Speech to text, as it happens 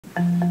I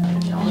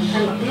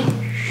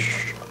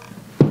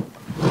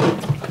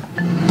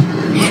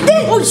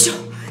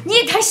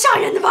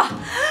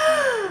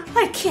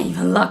can't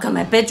even lock on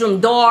my bedroom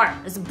door.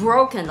 It's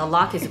broken. The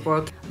lock is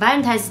broken.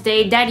 Valentine's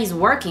Day, Daddy's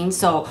working,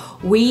 so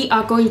we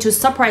are going to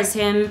surprise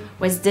him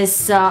with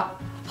this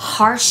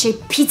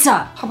heart-shaped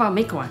pizza. How about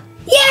make one?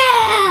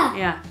 Yeah!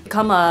 Yeah.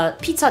 Become a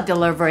pizza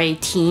delivery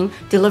team.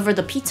 Deliver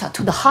the pizza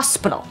to the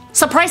hospital.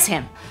 Surprise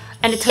him.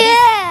 And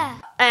Yeah!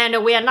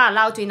 And we are not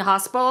allowed to in the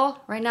hospital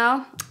right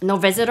now. No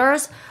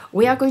visitors.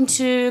 We are going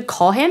to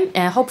call him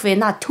and hopefully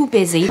not too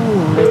busy.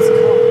 Ooh, let's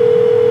go.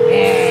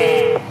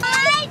 Yeah.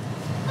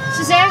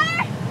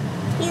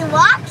 He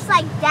walks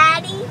like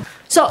Daddy.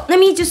 So let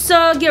me just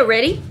get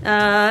ready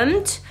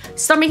and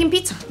start making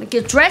pizza.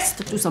 Get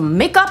dressed, do some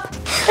makeup.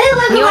 Hey,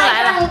 look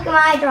at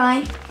my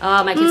drawing.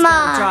 My kids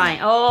got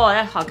drawing. Oh,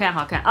 that's 好看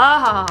好看。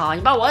好，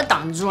你把我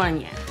挡住了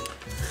你。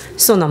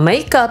So the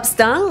makeup's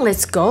done.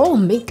 Let's go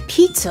make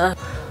pizza.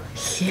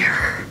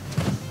 Here.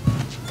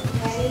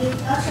 Ready?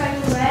 Are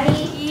you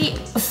ready?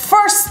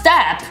 First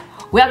step,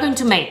 we are going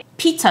to make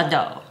pizza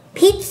dough.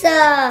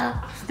 Pizza.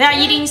 They are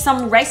eating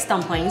some rice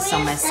dumplings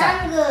on my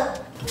side. Good.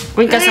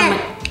 We got some.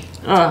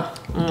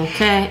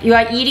 Okay. You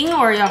are eating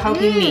or you're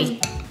helping me?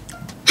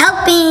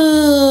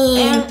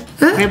 Helping.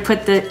 We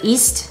put the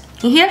yeast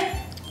in here.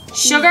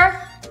 Sugar,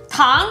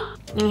 tongue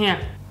in here.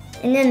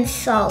 And then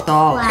salt.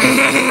 Salt. Wow.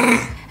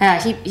 Yeah,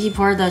 he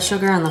poured the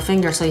sugar on the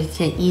finger so he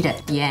can eat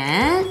it.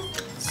 盐.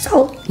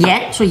 Salt.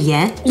 盐，说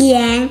盐。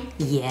盐。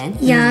盐。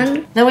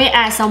Then we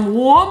add some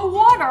warm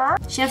water.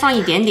 先放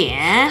一点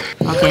点。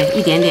OK，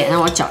 一点点，让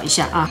我搅一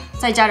下啊。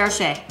再加点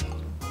水。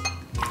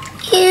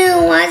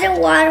Ew, why is it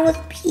water with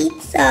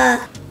pizza?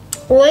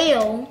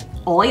 Oil.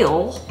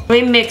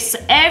 We mix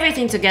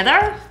everything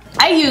together.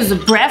 I use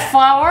bread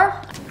flour.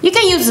 You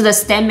can use the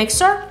stand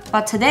mixer,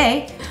 but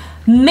today,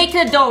 make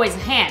the dough with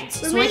hands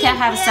so we can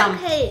have some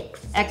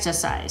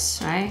exercise,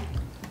 right?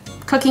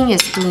 Cooking is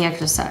doing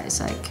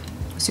exercise, like.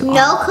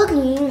 No,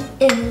 cooking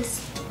is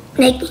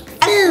making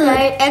food.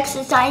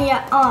 Exercise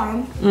your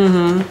arm.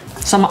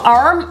 Some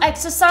arm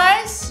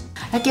exercise.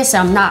 I guess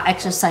I'm not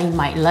exercising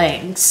my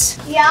legs.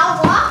 Yeah,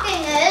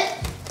 walking it.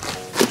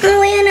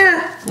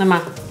 Elena. 那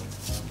么，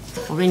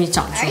我给你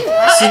掌住，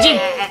使劲，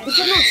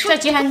再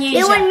接还捏一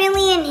There 下。 were a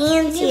million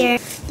ants here.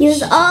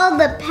 Use all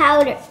the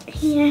powder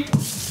here.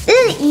 This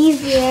is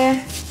easier.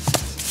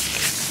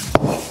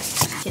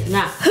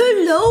 那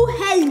Hello.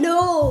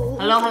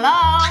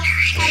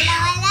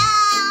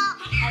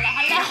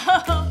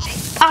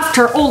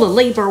 After all the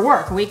labor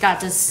work, we got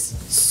this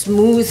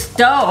smooth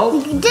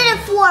dough. You did it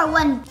for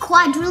 1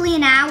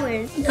 quadrillion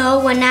hours. No,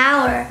 1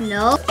 hour.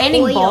 No.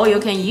 Any oil. bowl you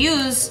can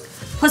use.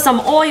 Put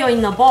some oil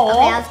in the bowl.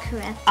 Okay, that's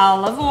correct.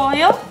 Olive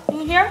oil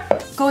in here.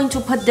 Going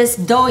to put this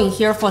dough in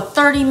here for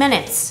 30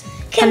 minutes.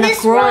 Can this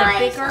grow rise? it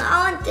bigger?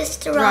 I want this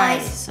to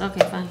rise.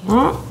 Okay, fine.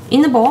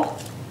 In the bowl.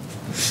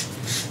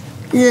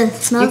 You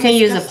You can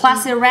use a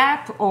plastic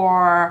wrap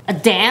or a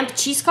damp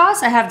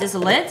cheesecloth. I have this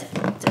lid.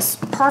 It's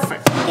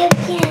perfect. You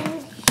can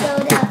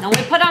soda. Now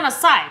we put on the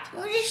side.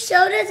 What is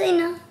soda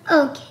thing?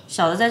 Okay.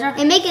 小的在这儿。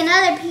 And make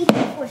another pizza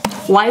for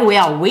While we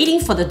are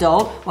waiting for the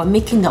dough, we're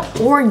making the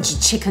orange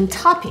chicken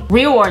topping.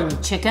 Real orange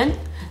chicken,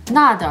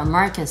 not the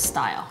American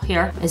style.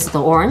 Here is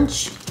the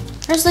orange.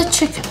 Here's the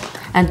chicken.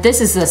 And this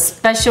is a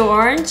special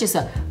orange. It's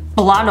a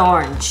blood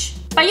orange.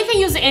 But you can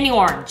use any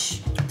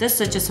orange.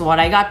 This is just what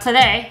I got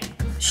today.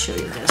 Show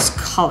you this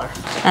color.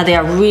 They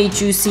are really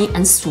juicy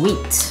and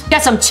sweet.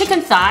 Got some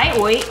chicken thigh.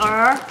 We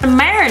are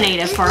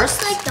marinated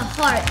first. It looks like the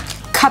heart.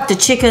 Cut the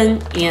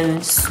chicken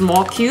in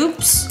small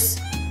cubes.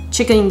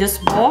 Chicken in this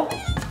bowl.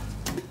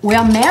 We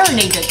are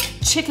marinated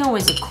chicken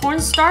with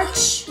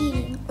cornstarch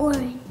Eating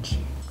orange.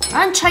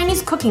 and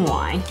Chinese cooking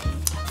wine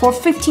for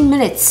 15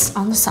 minutes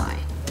on the side.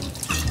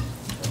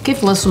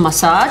 Give a little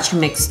massage,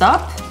 mixed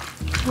up.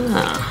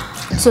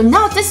 So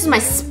now this is my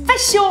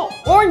special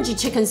orangey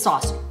chicken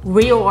sauce.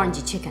 Real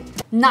orangey chicken,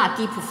 not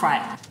deep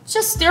fried.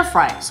 Just stir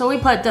fry. So we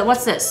put,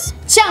 what's this?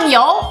 酱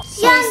油.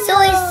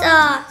 Soy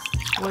sauce.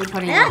 What we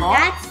put in the bowl?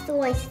 That's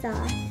soy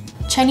sauce.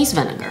 Chinese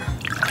vinegar.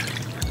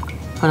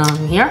 Put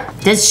on here.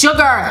 There's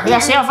sugar.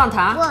 谁要放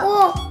糖？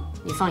 Whoa.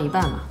 你放一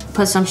半嘛。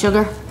Put some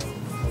sugar.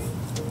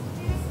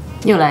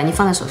 又来，你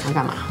放在手上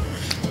干嘛？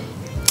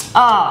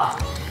 Oh,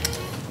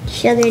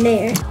 Sugar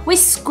there. we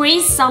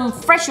squeeze some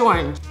fresh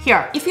orange.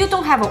 Here, if you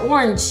don't have an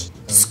orange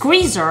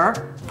squeezer,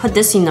 put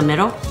this in the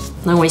middle.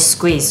 Then we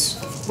squeeze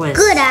with.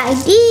 Good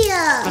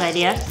idea. Good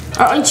idea.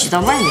 Orange 的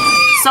外面.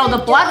 So the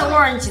blood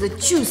orange, the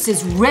juice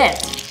is red.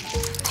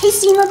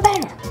 Tastes even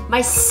better.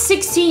 My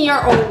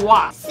 16-year-old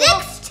wife.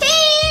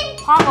 16.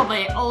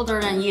 Probably older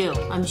than you,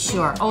 I'm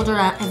sure. Older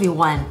than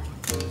everyone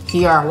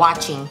here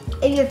watching.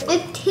 If you're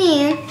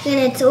 15,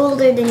 then it's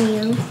older than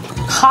you.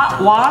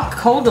 Hot water,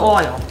 cold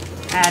oil.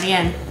 Add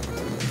in.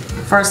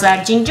 First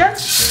add ginger.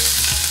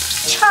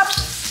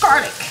 Chopped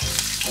garlic.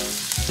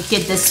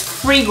 Get this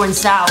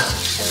fragrance out.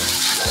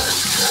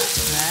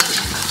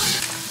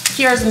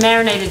 Here's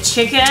marinated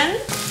chicken.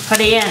 Put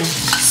it in.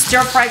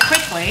 Stir fry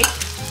quickly.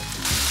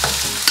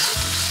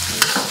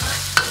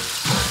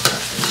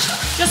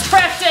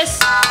 this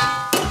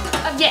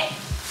again.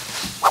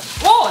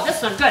 Oh,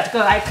 this one good.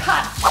 I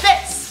cut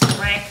this,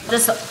 right?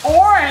 This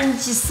orange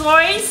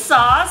soy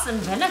sauce and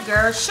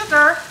vinegar,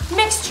 sugar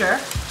mixture.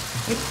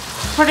 We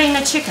put it in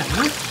the chicken.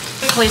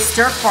 Please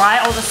stir fry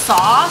all the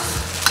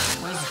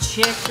sauce with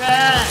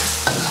chicken.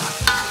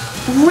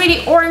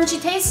 Really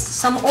orangey taste,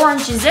 some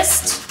orange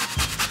zest.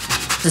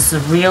 This is a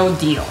real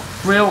deal,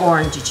 real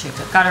orangey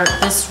chicken. Got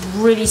this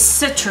really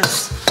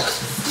citrus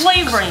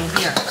flavoring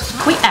here.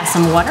 We add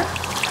some water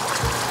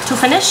to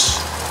finish,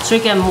 so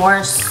you get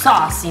more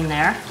sauce in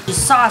there. The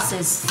sauce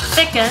is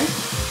thickened.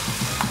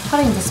 Put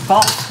it in this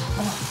bowl.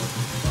 Oh,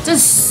 this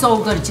is so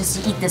good.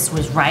 Just eat this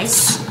with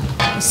rice.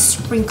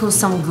 Sprinkle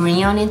some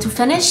green onion to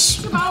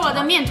finish. 把我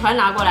的面团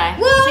拿过来。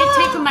So you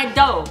take my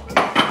dough.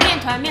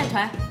 面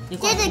团。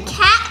 There's a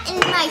cat in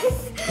my.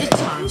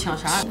 抢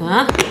啥？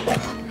嗯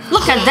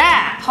 ？Look at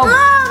that! Oh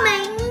my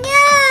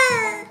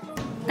god!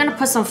 Gonna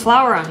put some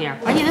flour on here.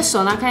 把你的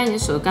手拿开，你的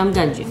手干不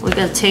干净？ We're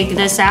gonna take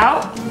this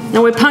out.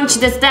 Then we punch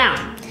this down.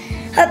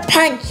 A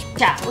punch.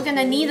 Yeah, we're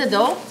gonna knead the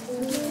dough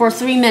for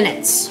 3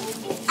 minutes.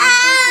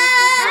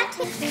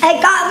 I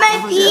got my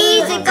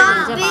piece. It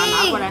got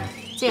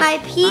big. My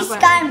piece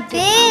got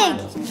big.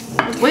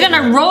 We're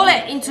gonna roll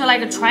it into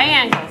like a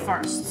triangle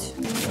first.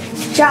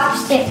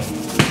 Chopstick.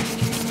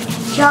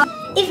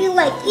 If you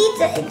like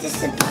pizza, hit the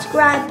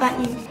subscribe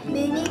button.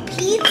 Mini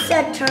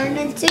pizza turned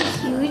into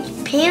huge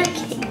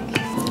pancake.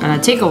 Gonna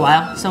take a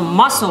while, some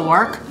muscle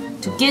work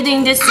to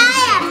getting this.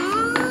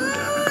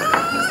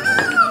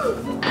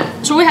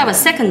 So we have a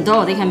second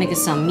dough. They can make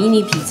some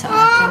mini pizza.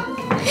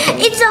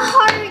 It's a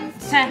heart.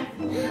 Okay.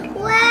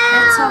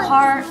 Wow. It's a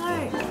heart.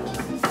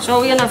 So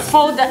we're gonna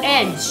fold the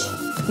edge,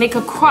 make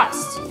a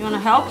crust. You wanna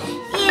help?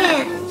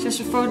 Yeah.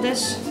 Just fold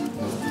this.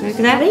 Like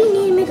that. What do you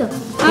need to make a?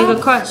 Make a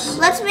crust.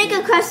 Let's make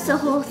a crust the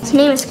whole. His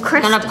name is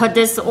Chris. Gonna put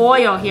this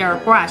oil here,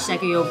 brush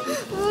like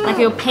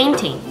you're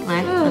painting,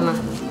 right?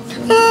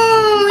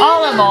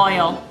 Olive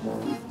oil.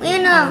 You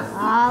know.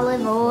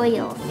 Olive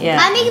oil. Yeah.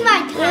 I'm making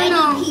my tiny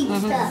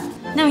pizza.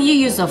 Then you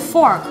use a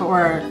fork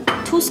or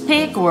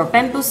toothpick or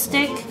bamboo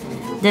stick.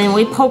 Then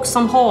we poke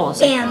some holes.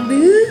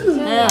 Bamboo.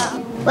 Yeah.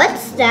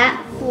 What's that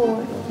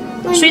for?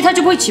 所以它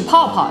就不会起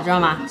泡泡，知道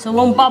吗？ So it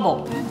won't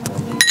bubble.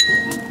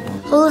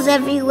 Holes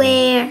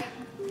everywhere.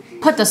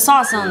 Put the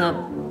sauce on the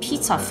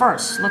pizza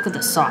first. Look at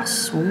the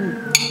sauce. Ooh.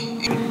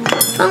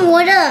 From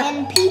what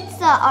and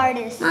pizza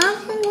artist.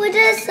 What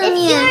is some?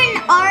 If you're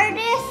an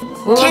artist,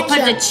 We'll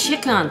put the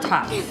chicken on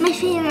top. My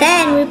favorite.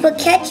 Then we put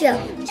ketchup.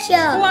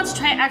 Who wants to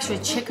try extra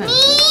chicken?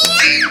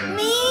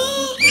 Me.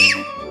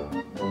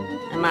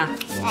 Emma.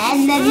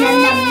 And then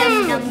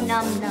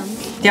num.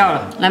 掉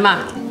了，来嘛。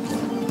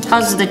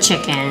How's the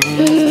chicken?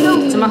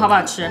 怎么好不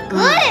好吃？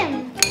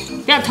 Good.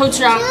 不要偷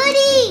吃啊！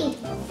 Judy,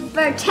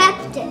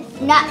 protect it.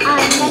 No,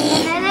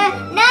 Juliet,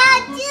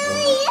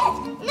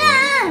 no.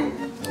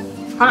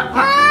 好了，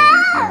好了。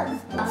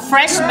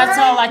Fresh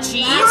mozzarella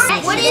cheese.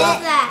 What is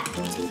that?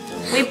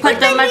 We put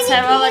the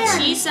mozzarella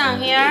cheese on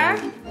here.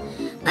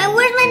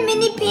 Where's my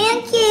mini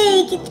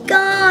pancake? It's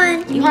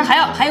gone. 一会儿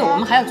还有我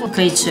们还要做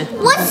可以吃。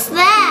 What's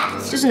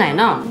that? 这是奶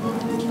酪。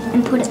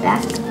 And put it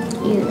back.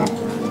 Ew, that.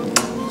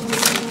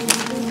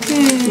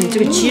 这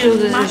个鸡肉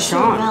的是啥？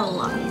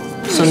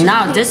 So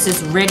now this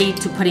is ready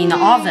to put in the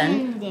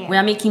oven. We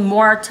are making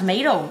more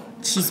tomato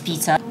cheese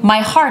pizza.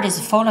 My heart is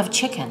full of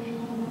chicken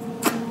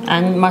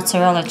and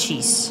mozzarella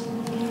cheese.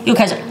 又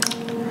开始。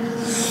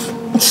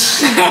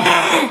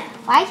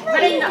 Why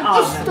Put it in the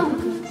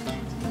oven.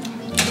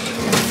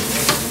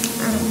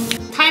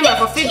 Timer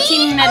for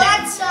 15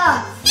 minutes.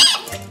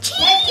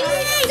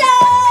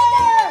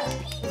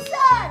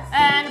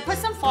 And put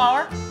some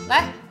flour.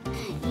 来，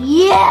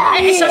 Yeah.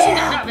 哎，小心点，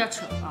不要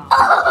扯啊。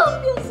 Oh,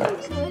 feels so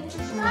good.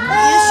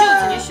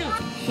 You shoot.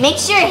 Make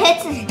sure it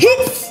hits.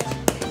 This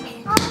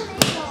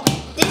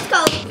is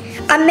called.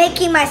 I'm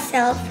making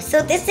myself.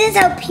 So this is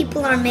how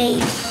people are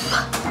made.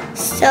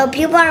 So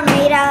people are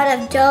made out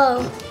of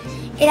dough,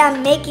 and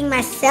I'm making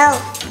myself.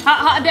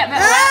 好，别，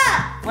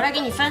我来给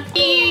你分。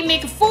You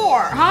make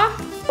 4，哈。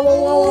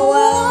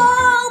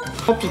 Whoa.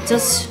 Four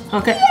pizzas.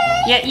 Okay.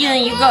 Yeah, 一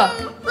人一个。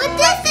 But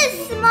this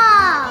is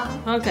small.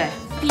 Okay.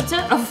 Pizza,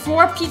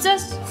 4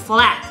 pizzas,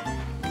 flat.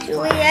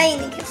 Julia,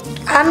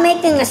 I'm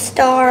making a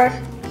star.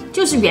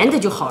 就是圆的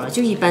就好了，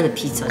就一般的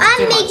披萨。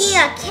 I'm making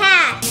a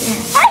cat.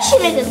 I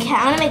should make a cat.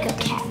 I want to make a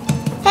cat.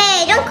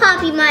 Hey, don't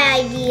copy my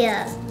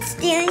idea.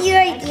 Steal your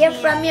idea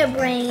from your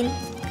brain.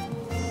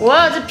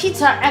 我是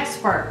pizza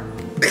expert,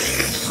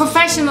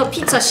 professional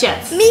pizza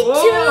chef. Me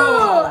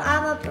too.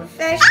 I'm a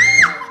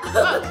professional.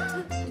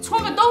 戳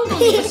个洞洞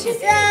就行。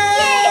 Pizza.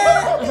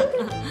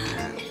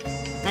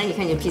 来，你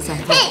看你的披萨。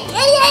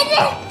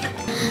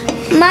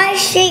 My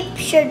shape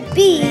should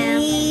be.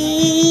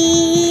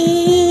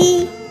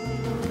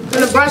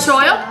 Gonna brush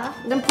oil,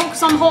 then poke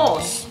some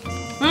holes.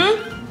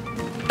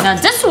 Now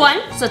this one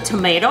is a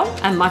tomato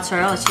and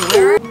mozzarella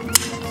cheese.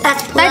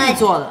 That's 带你 blood.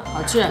 做的，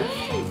好吃。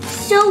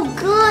 So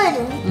good.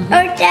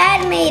 Our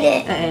dad made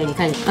it. 哎，你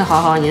看你，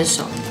好，你的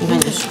手，你看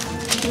你的手。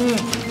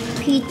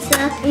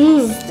 Pizza.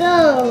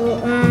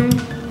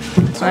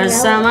 So Put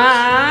some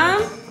on.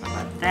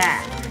 Like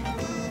that.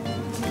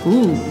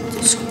 Ooh.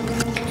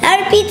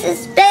 Our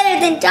pizza's better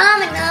than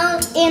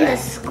Domino's in the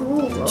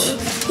school.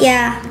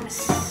 Yeah.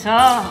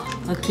 So,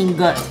 looking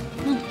good.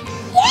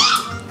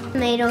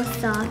 Tomato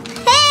sauce.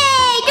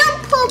 Hey, don't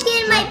poke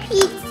in my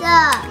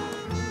pizza.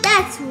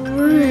 That's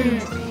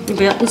rude. 你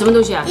不要，你什么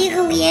东西啊？一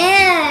个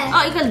脸。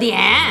哦，一个脸。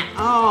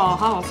哦，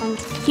好好分。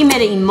He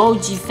made an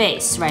emoji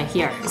face right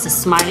here. It's a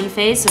smiley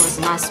face, or it's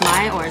not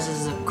smile, or it's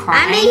just a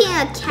crying. I'm making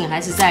a cat. 还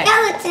是在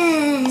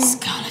Skeleton.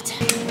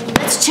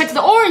 Let's check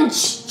the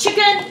orange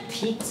chicken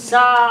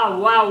pizza.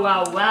 Wow,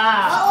 wow,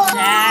 wow.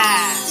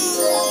 Yeah.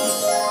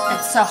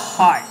 It's a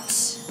heart.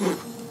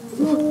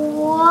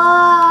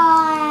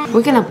 What?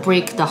 We're gonna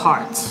break the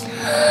heart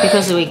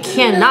because we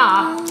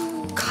cannot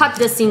cut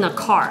this in a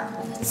car.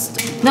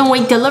 Then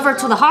when we deliver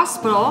to the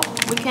hospital,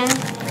 we can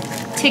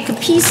take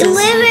pieces.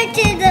 Deliver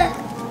to the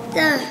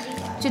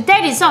就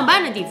Daddy 上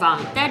班的地方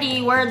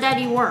Daddy where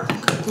Daddy work.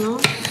 You know?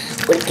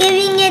 We're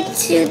giving it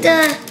to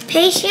the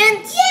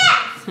patients?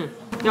 Yeah!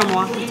 要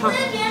么你看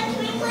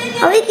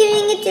Are we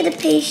giving it to the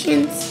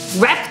patients?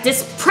 Wrap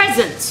this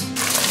present.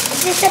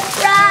 It's a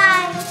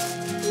surprise!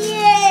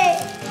 Yay!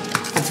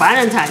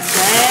 Valentine's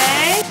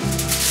Day.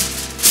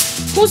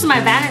 Who's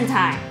my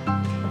Valentine?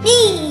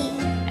 Me!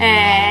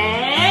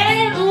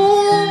 哎，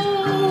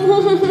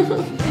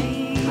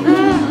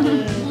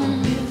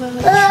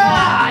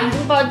啊，已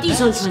经把地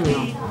上去了。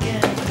你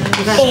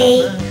看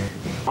A.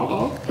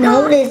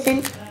 No, it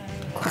isn't.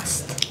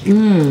 crust.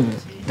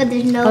 But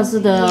there's no Because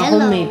of the yellow.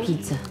 homemade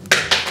pizza.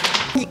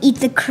 Eat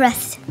the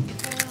crust.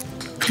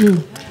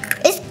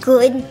 It's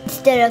good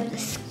instead of the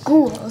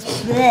schools.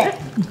 Blech.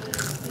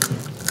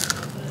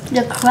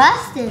 The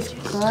crust is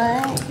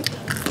good.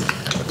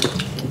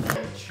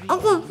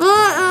 Uncle,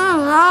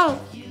 Pamela,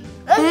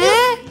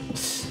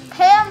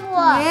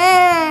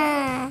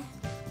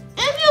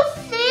 if you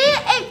see a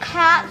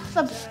cat,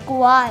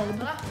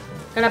 subscribe.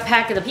 Gonna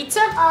pack the pizza.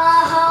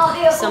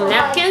 Some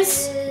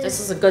napkins. This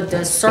is a good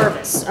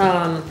service.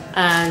 And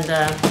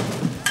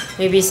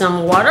maybe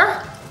some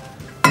water.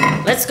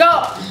 Let's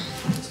go.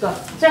 Let's go.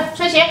 这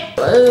穿鞋。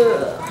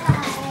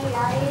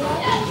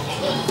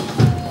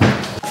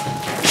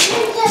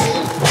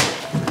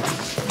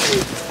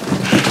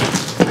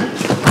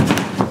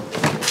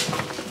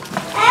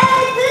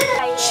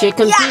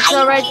Chicken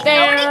pizza right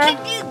there.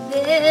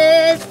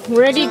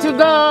 Ready to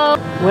go.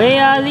 We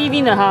are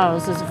leaving the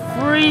house. It's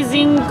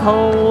freezing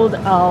cold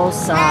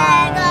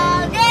outside.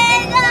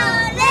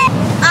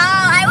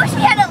 I wish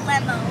we had a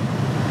limo.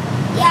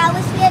 Yeah, I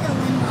wish we had a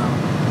limo.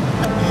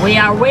 We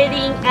are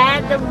waiting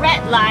at the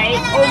red light.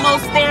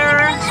 Almost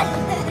there.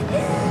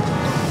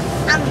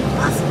 I'm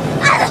impossible.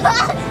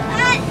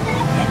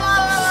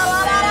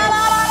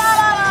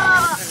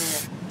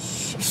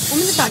 我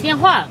们是打电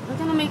话，我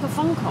刚刚make a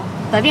phone call。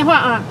打电话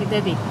啊，给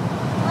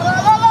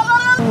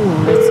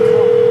Daddy。Let's go.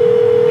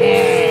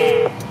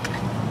 Yeah.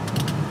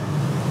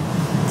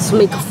 Let's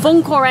make a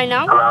phone call right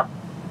now.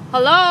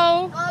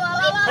 Hello.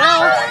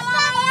 Hello.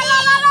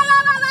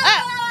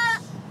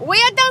 We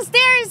are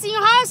downstairs in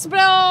your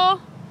hospital.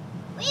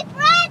 We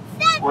brought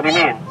something What do you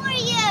mean? for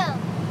you.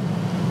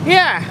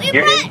 Here.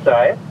 You're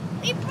inside?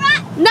 We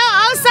brought No,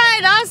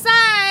 outside.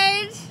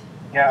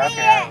 Yeah,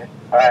 okay.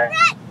 Bye.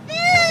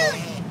 food.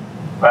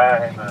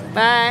 Bye.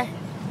 Bye.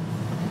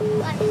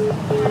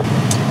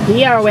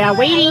 Here we are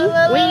waiting.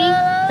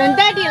 等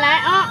Daddy 来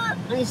啊。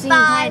你试试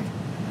看。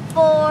 5,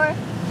 4,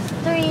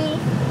 3,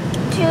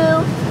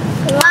 2,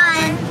 1.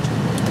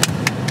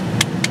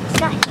 It's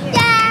not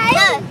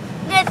here.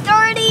 The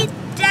 30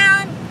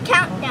 down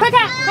countdown. 快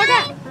看，快看。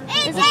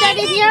Is it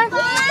Daddy here?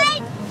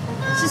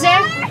 是谁？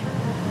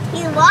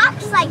 He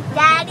walks like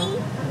Daddy.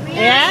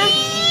 Yeah?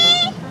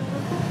 3,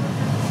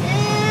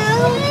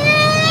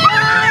 2,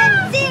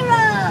 1, 0.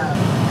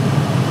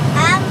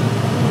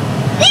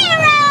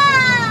 0.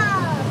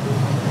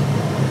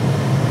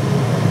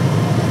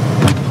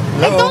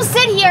 Hey, don't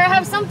sit here. I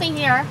have something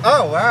here.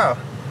 Oh, wow.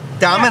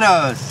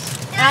 Domino's.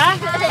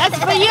 That's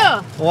for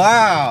you.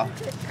 Wow.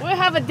 We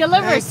have a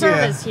delivery Thank you.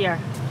 service here.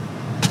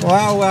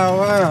 Wow, wow,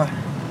 wow.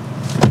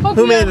 Hope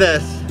Who you- made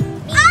this?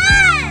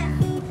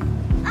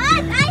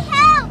 I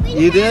helped.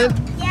 You did?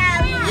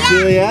 Yeah.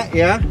 Juliet,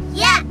 yeah?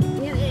 Yeah.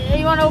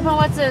 You want to open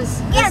what's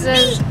this? Yeah, This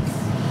is meat.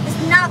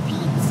 It's not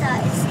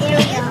pizza. It's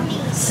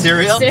cereal.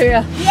 Cereal?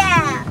 cereal.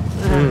 Yeah.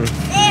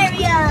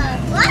 Cereal.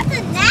 Lots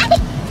of nuts.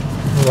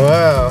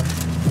 Wow.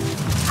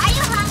 Are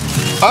you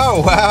hungry?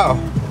 Oh, wow.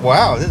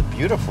 Wow, this is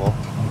beautiful.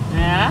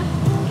 Yeah.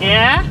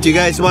 Yeah. Do you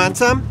guys want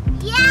some?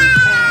 Yeah.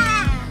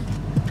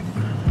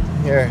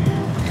 Here.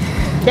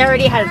 They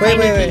already had a Wait, tiny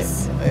wait, wait.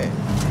 piece. Wait.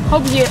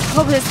 Hope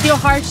it's still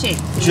heart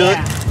shaped. Ju-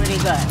 Yeah, pretty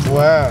good.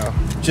 Wow.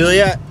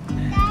 Juliet.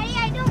 Daddy,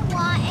 I don't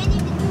want any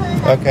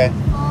because Okay. I'm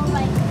full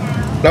right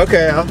now.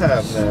 Okay, I'll have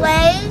that.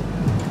 Wait.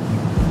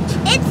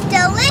 It's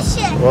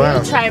delicious. Wow.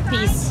 We'll try a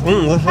piece.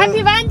 What's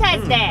Happy that?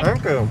 Valentine's Day.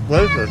 Thank you.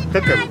 What is this?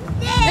 Chicken.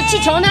 那气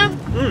球呢？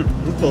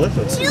 It's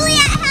delicious. Juliet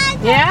has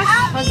Yeah? a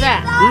What's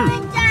that?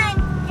 Valentine.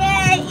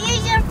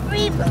 Here's your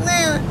free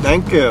balloon.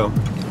 Thank you.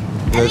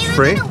 And It's even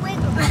free? gonna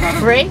wiggle.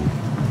 Free?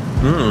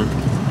 Mmm.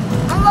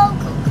 Hello,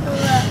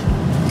 Coca-Cola.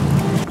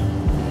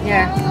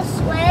 Yeah. Oh,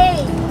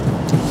 sweet.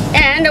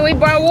 And we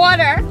brought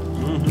water.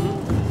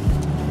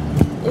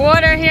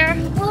 Water here.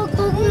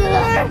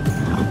 Coca-Cola.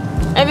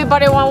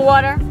 Everybody want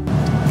water?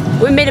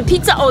 We made a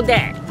pizza all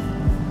day.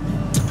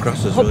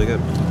 Crust is really good.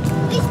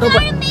 We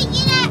started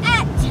making it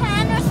at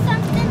 10 or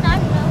something. I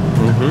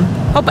don't know.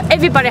 Hope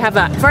everybody have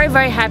a very,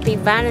 very happy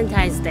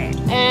Valentine's Day.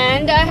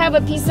 And I have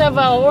a piece of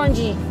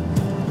orangey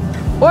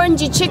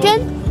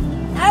chicken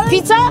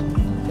pizza.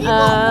 We put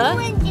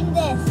orange in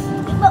this.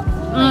 We put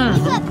orange.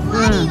 We put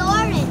bloody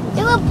orange.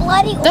 We put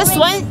bloody orange. This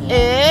one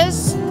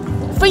is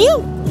for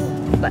you.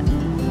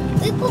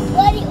 We put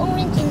bloody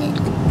orange in it.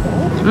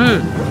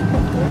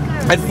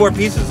 I had 4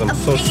 pieces. I'm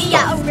so Yeah, a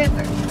stuffed.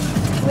 river.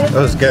 That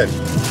was good. Yeah.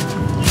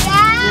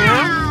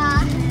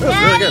 That was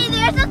really good.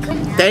 There's a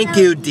Thank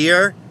you,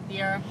 dear.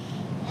 Dear.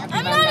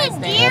 I'm not a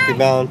deer. Happy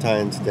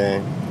Valentine's Day.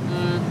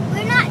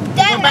 We're not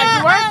dead. Go back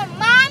to work?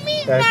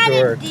 Mommy's Back not to a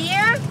work.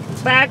 deer.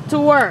 Back to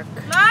work.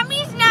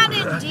 Mommy's not a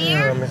Yeah,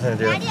 deer. I'm not gonna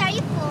do it. Daddy, are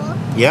you full?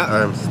 Yeah,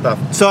 I'm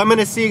stuffed. So I'm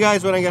gonna see you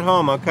guys when I get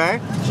home, okay?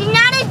 She's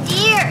not a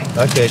deer.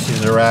 Okay,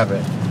 she's a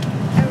rabbit.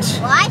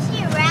 Why is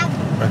she a rabbit?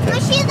 Okay.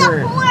 But she's a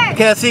horse.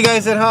 Okay, I'll see you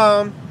guys at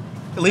home.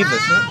 Leave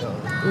this. Bye.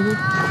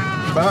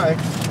 Bye.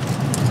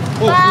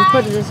 Oh,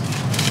 put this.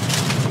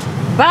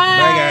 Bye.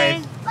 Bye,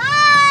 guys.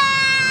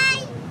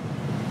 Bye.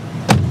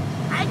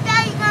 I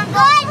thought you were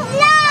going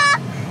to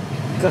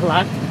Good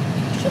luck.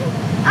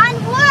 on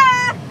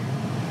work.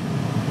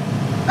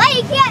 But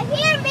you can't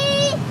hear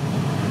me.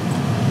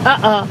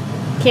 Uh-oh.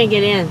 Can't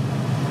get in.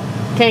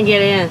 Can't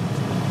get in.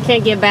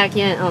 Can't get back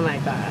in. Oh my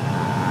god.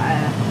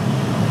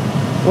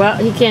 Well,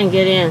 he can't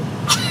get in.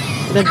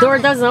 The door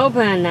doesn't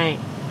open at night.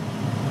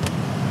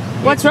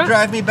 What's You wrong?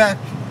 drive me back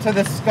to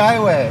the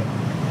Skyway.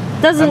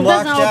 Doesn't I'm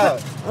locked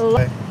open.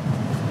 out.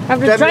 Have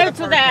to Drive me drive up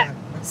to for that a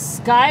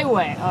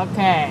Skyway.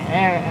 Okay.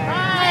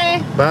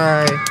 Bye.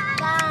 Bye.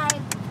 Bye.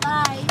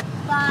 Bye.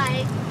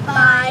 Bye.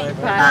 Bye.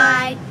 Bye.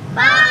 Bye.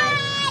 Bye.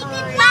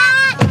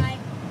 Goodbye.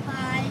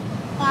 Bye.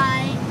 Bye.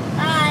 Bye.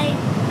 Bye.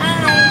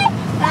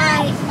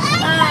 Bye.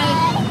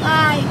 Bye.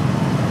 Bye.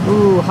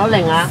 Ooh, 好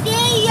冷啊.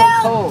 See you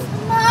cold.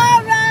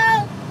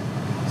 tomorrow.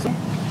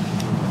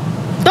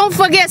 Don't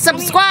forget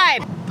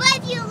subscribe. But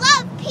if you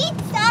love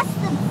pizza,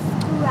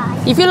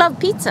 subscribe. If you love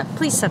pizza,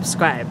 please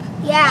subscribe.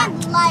 Yeah.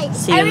 And like.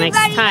 See you next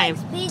Everybody time.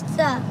 likes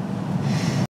pizza.